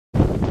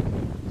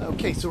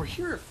Okay, so we're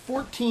here at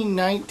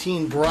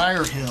 1419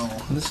 Briar Hill,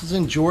 and this is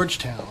in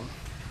Georgetown.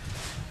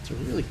 It's a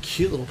really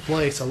cute little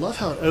place. I love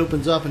how it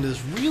opens up into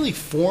this really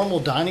formal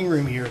dining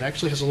room here. It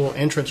actually has a little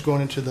entrance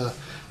going into the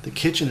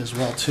kitchen as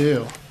well,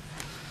 too.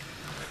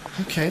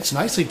 Okay, it's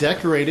nicely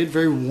decorated,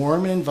 very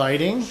warm and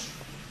inviting.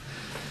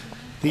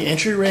 The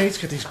entryway's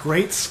got these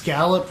great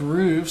scalloped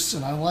roofs,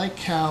 and I like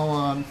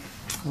how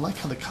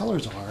the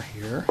colors are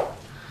here.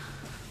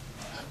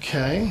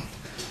 Okay.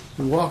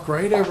 We walk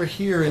right over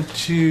here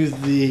into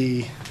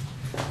the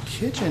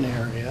kitchen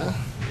area.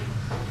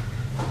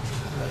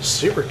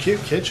 Super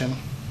cute kitchen.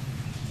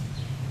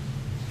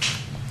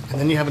 And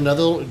then you have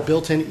another little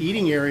built-in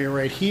eating area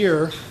right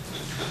here.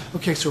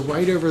 Okay, so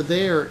right over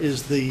there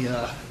is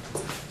the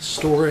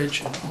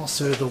storage and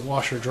also the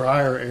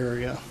washer-dryer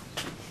area.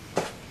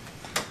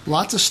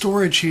 Lots of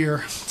storage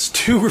here. It's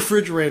 2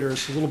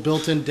 refrigerators, a little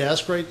built-in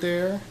desk right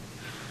there.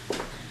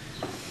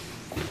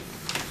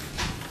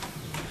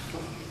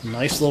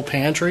 Nice little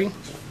pantry.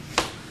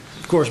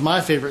 Of course,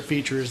 my favorite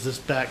feature is this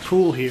back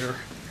pool here.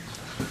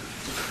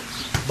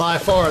 By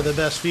far the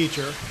best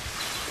feature.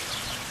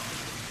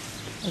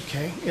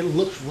 Okay, it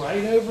looks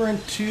right over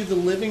into the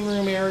living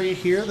room area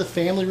here. The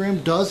family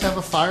room does have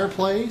a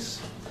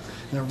fireplace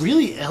and a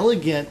really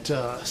elegant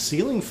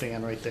ceiling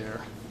fan right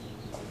there.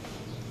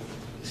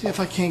 See if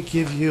I can't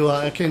give you,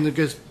 okay, it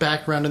goes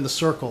back around in the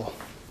circle.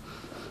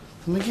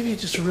 I'm going to give you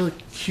just a really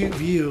cute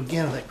view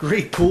again of that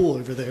great pool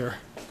over there.